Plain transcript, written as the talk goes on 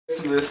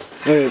listen to this.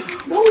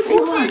 Okay. No, it's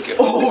not.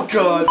 Oh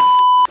god.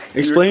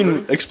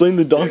 Explain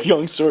the Donkey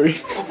Kong story.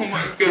 Oh my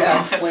god. Yeah,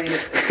 explain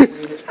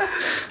it.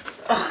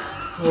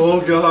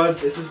 Oh god.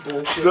 This is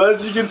bullshit. So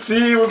as you can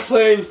see, we're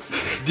playing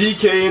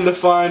DK in the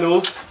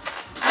finals.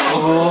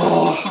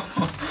 Oh.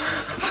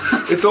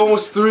 It's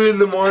almost 3 in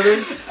the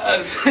morning.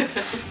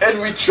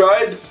 And we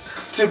tried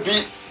to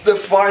beat the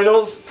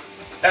finals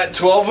at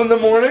 12 in the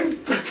morning.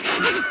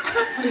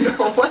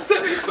 No, what's the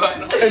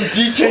final? And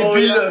DK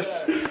beat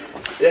us.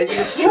 Yeah, you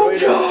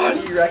destroyed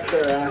us. You wrecked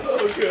their ass.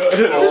 Oh god. This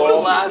is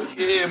the last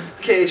game.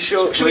 Okay,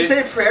 should we say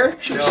a prayer?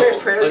 Should we say a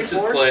prayer let's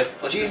before? Just play.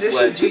 Let's Jesus just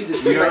play. to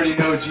Jesus. We already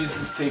know Jesus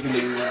is taking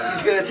the wheel.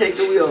 He's gonna take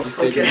the wheel. He's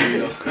taking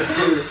the wheel. Let's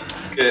do this.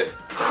 Okay.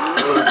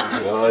 Oh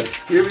my god.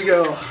 Here we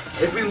go.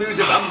 If we lose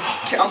this,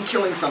 I'm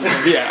killing something.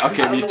 Yeah,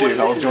 okay, me too.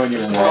 I'll join you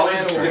in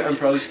that. Animal. I'm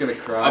probably just gonna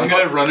cry. I'm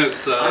gonna run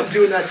outside. I'm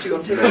doing that too.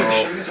 I'm taking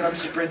my shoes and I'm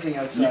sprinting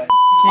outside.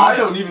 I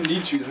don't even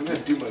need shoes. I'm gonna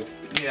do my.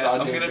 Yeah,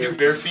 I'm gonna do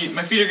bare feet.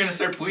 My feet are gonna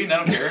start bleeding. I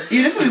don't care.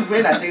 Even if we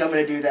win, I think I'm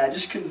gonna do that.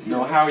 Just cause.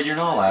 No, Howie, you're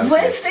not allowed.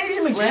 Blank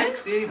Stadium again. Blank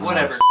City,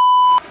 whatever.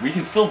 We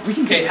can still.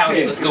 Okay,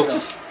 Howie, let's go.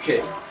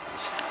 Okay.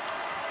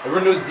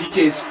 Everyone knows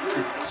DK's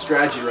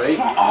strategy, right?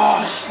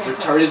 Oh,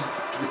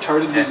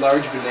 Retardedly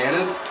large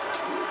bananas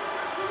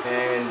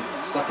and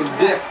sucking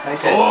dick.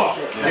 Nice hit. Oh, Nice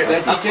hit. yeah,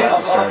 that's That's DK.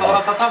 a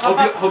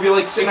strategy. Hope you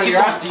like sitting on your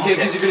ass, DK,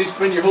 because you're gonna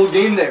spend your whole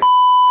game there.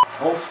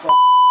 Oh fuck.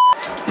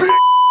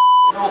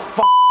 No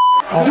fuck.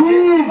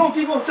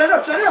 Keep on. Set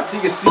up.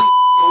 Take a seat.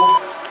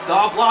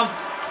 dog love.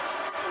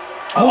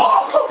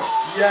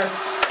 Oh! Yes.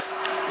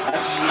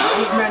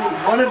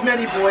 That's one of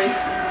many, boys.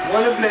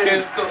 One of many. Okay,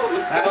 let's go.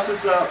 That's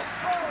what's up.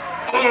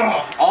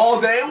 All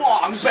day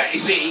long,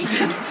 baby.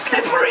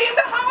 Slippery in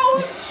the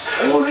house.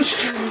 Oh, nice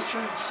try.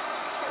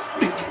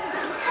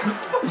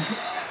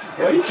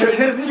 Why are you trying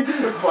to keep it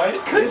so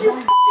quiet? Because you're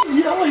f***ing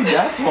yelling,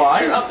 that's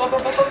why. Up.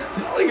 It's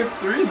not like it's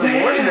 3 in the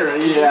morning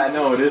already. Yeah,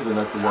 no, it isn't.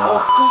 I forgot. Oh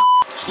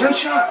fuck. Straight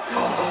shot.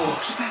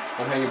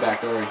 I'm hanging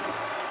back, don't worry.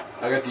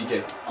 I got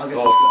DK. I'll get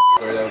Oh,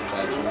 sorry, that was a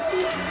bad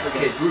choice.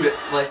 Okay, boot it.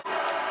 Play.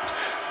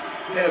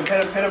 Hit him.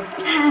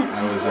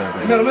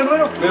 That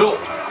was Middle.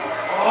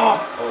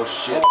 Oh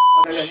shit.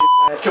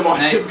 Oh, Come on,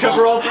 Nice Tim,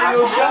 cover all 3 of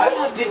those guys.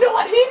 I did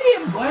not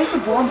hit him. why does the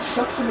bomb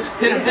suck so much?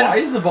 Hit him. Why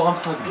is the bomb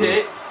so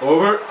Okay. good?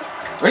 Over.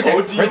 Right there,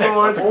 OT right there.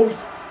 board. Oh,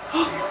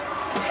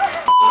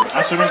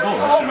 That should have been goal.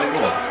 That should have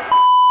been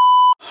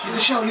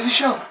goal. use a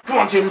shell. Come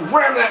on, Tim,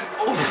 ram that.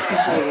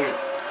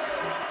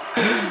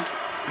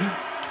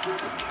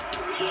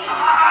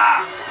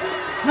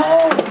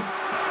 No.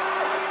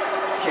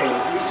 Okay,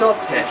 we still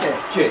have 10.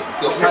 Okay,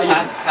 Go.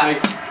 Pass.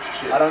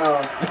 I don't know.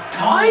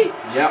 Tie?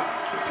 Yep.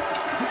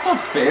 That's not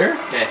fair.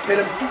 Okay. Hit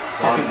him.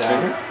 Calm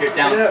down. Here,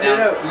 down. Hit it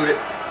out. Boot it.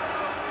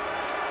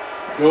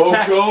 Go,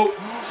 Check. go.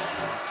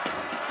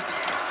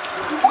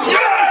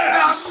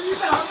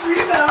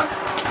 Rebound.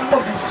 Oh,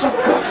 he's so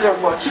goddamn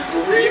much.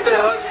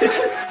 Rebound.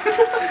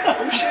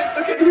 Oh shit.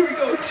 Okay, here we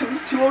go.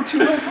 2-0-2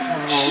 left.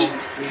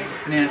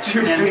 Bananas.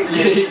 Yeah,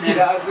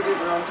 I was looking at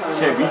the wrong time.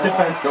 Okay, we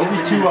defend. Don't be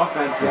too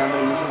offensive. Yeah, I'm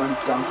gonna use him on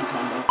Donkey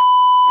Kong.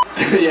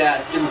 Yeah,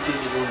 give him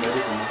teachers in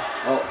medicine.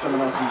 Oh,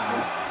 someone else used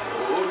him.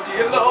 Oh,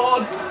 dear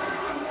Lord.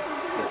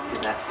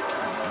 Get that.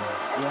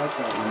 What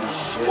the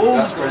Shit, Oh,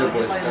 that's for the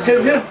boys.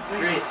 Hit him.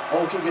 Great.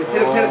 Oh, okay, good.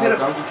 Hit him.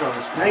 Donkey Kong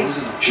is Nice.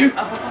 frozen. Shoot.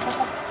 Up.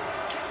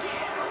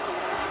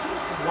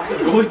 Why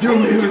are Go do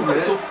moves, it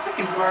man. so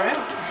freaking far out?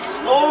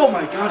 Oh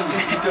my god, he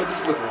just kicked out the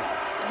slipper.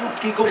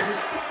 Okay, go.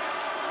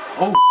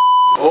 Oh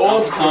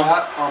Donkey Kong.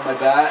 crap, on my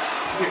bat.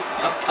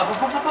 Up.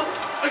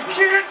 I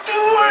can't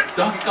do it!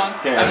 Donkey Kong.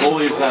 Okay,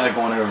 goalie's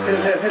going over.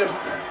 Hit him.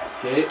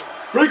 Okay.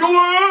 Break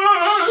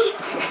away!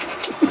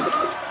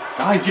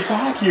 Guys, get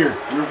back here.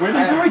 We're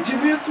winning. Sorry,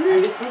 Tim, we have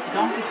 3. Hit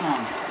Donkey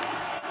Kong.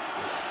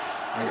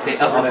 Okay,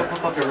 up.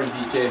 Everyone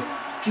DK.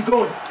 Keep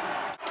going.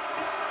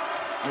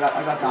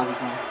 I got Donkey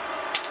Kong.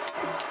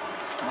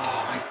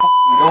 Oh my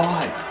f***ing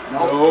god.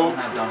 No.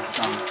 Not Donkey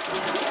Kong.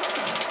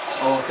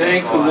 Oh,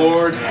 thank the God.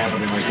 Lord. Yeah, but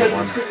we might It's get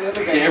because one. the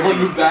other guy. Okay, everyone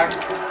move back.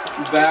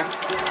 Move back.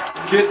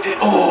 Get it.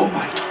 Oh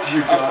my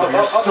dear God,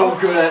 you're so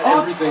good at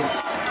everything.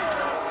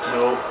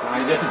 No,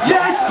 guys, you have to.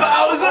 Yes,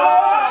 Bowser!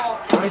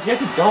 Guys, you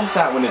have to dump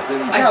that when it's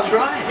in. I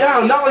tried. Yeah,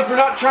 not like we're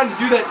not trying to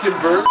do that, Tim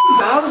Burr.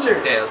 Bowser.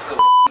 Okay, let's go.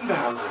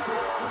 Bowser.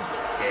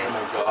 Okay. Oh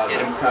my God,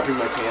 Get him. I'm crapping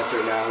my pants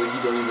right now. Like,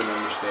 you don't even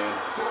understand.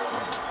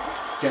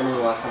 Can't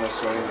remember the last time I was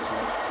sweating this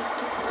much.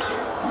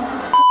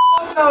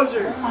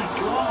 Bowser. Oh my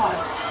god.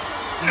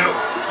 No.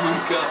 It's my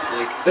cup.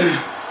 Like.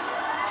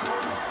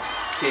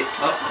 Okay,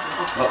 up.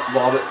 Oh,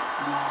 lob it.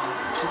 No,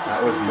 it's stupid.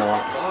 That was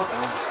not.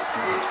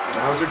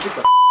 Bowser, get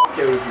the fuck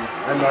out of here.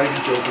 I'm not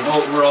even joking.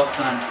 Oh, we're all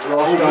stunned. We're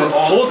all Oh, stunned. we're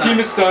all Whole stunned. team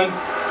is stunned.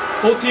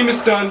 Whole team is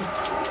stunned.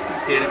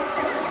 Hit him.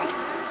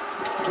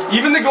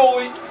 Even the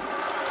goalie.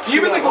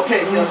 Even the goalie.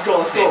 Okay, let's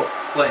go. Okay,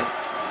 play.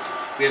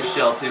 We have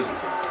shell too.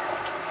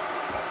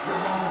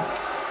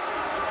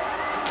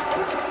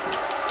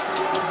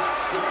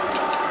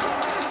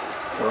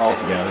 We're all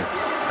together.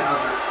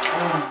 Bowser.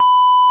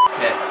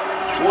 Okay.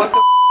 What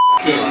the?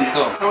 Okay, let's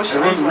go. How much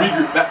Everyone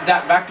regroup.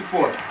 Back to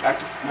 4. Back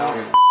to 4. No.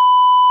 Okay.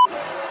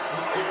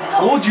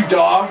 told you,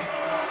 dog.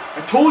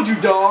 I told you,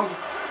 dog.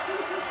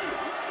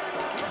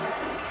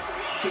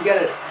 Okay,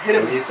 get it. Hit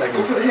him. 28 seconds.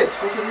 Go for the hits.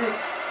 Go for the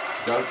hits.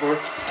 Done for?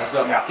 That's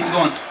up. Yeah. Keep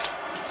going.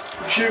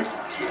 Shoot.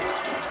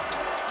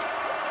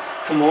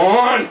 Come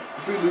on.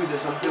 If we lose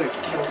this, I'm gonna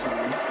kill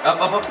someone.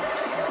 Up, up, up.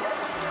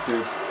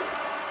 2.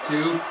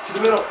 2. To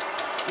the middle.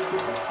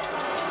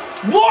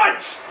 What?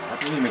 That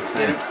doesn't even make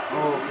sense.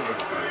 Oh, okay.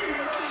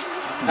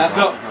 Pass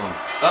it up.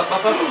 Up,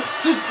 up, up.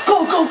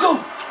 Go, go,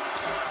 go!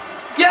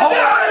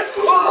 Yes!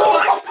 Oh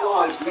my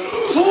god!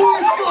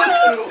 Holy fuck!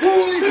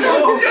 Holy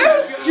fuck!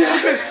 Yes!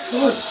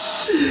 Yes!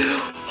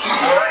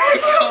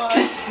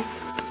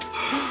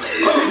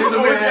 You're the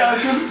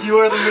man. You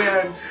are the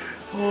man.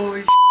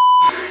 Holy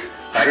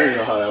I don't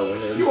know how that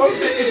went in.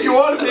 If you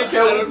want to make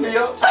out with me,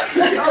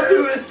 I'll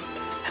do it.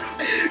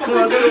 Come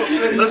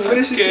on, let's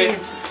finish this Okay. game.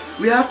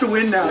 We have to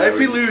win now. If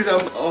we lose, it's it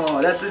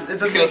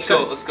doesn't Okay, make let's go,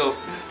 sense. let's go.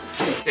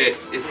 Okay,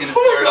 it's gonna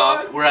start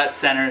off. We're at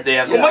center. They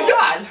have the Oh my ball.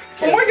 god.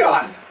 Oh my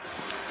god.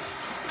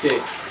 Okay.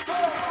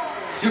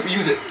 Super,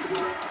 use it.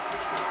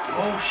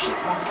 Oh shit,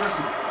 wrong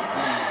person.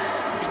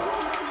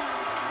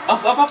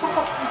 Up, up, up, up,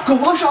 up. Go,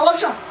 lob shot, lob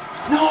shot!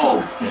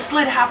 No! He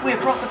slid halfway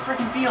across the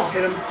freaking field.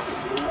 Hit him.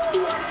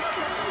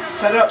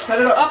 Set it up, set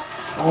it up. Up.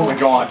 Oh my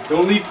god.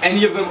 Don't leave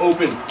any of them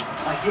open,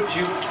 I hit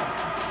you.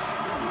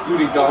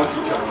 including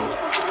Donkey Kong.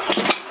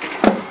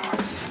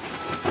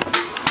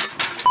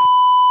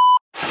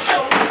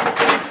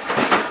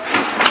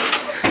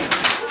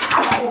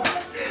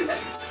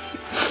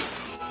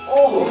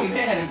 Oh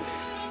man!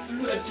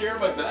 Threw that chair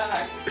in my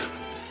back.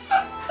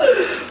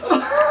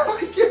 Oh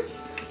my god.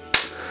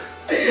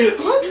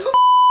 What the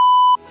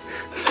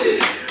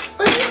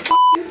Are you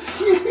f***ing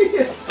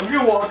serious? I'm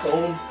gonna walk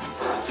home.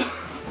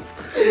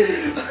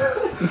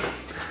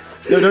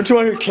 Yo, don't you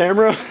want your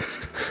camera?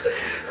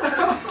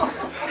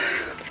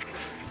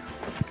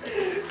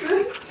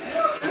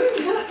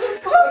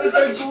 How did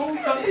our goal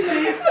not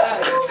save that?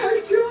 Oh my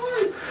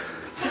god.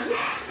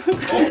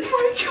 Oh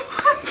my god!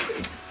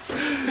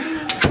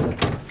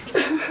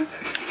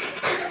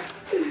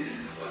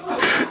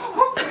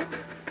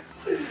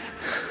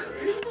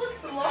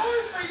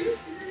 Are you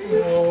serious?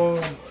 Oh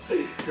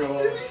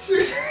god. Are you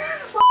serious?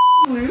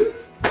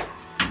 Lose?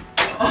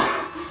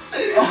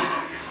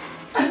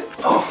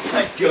 Oh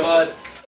my god!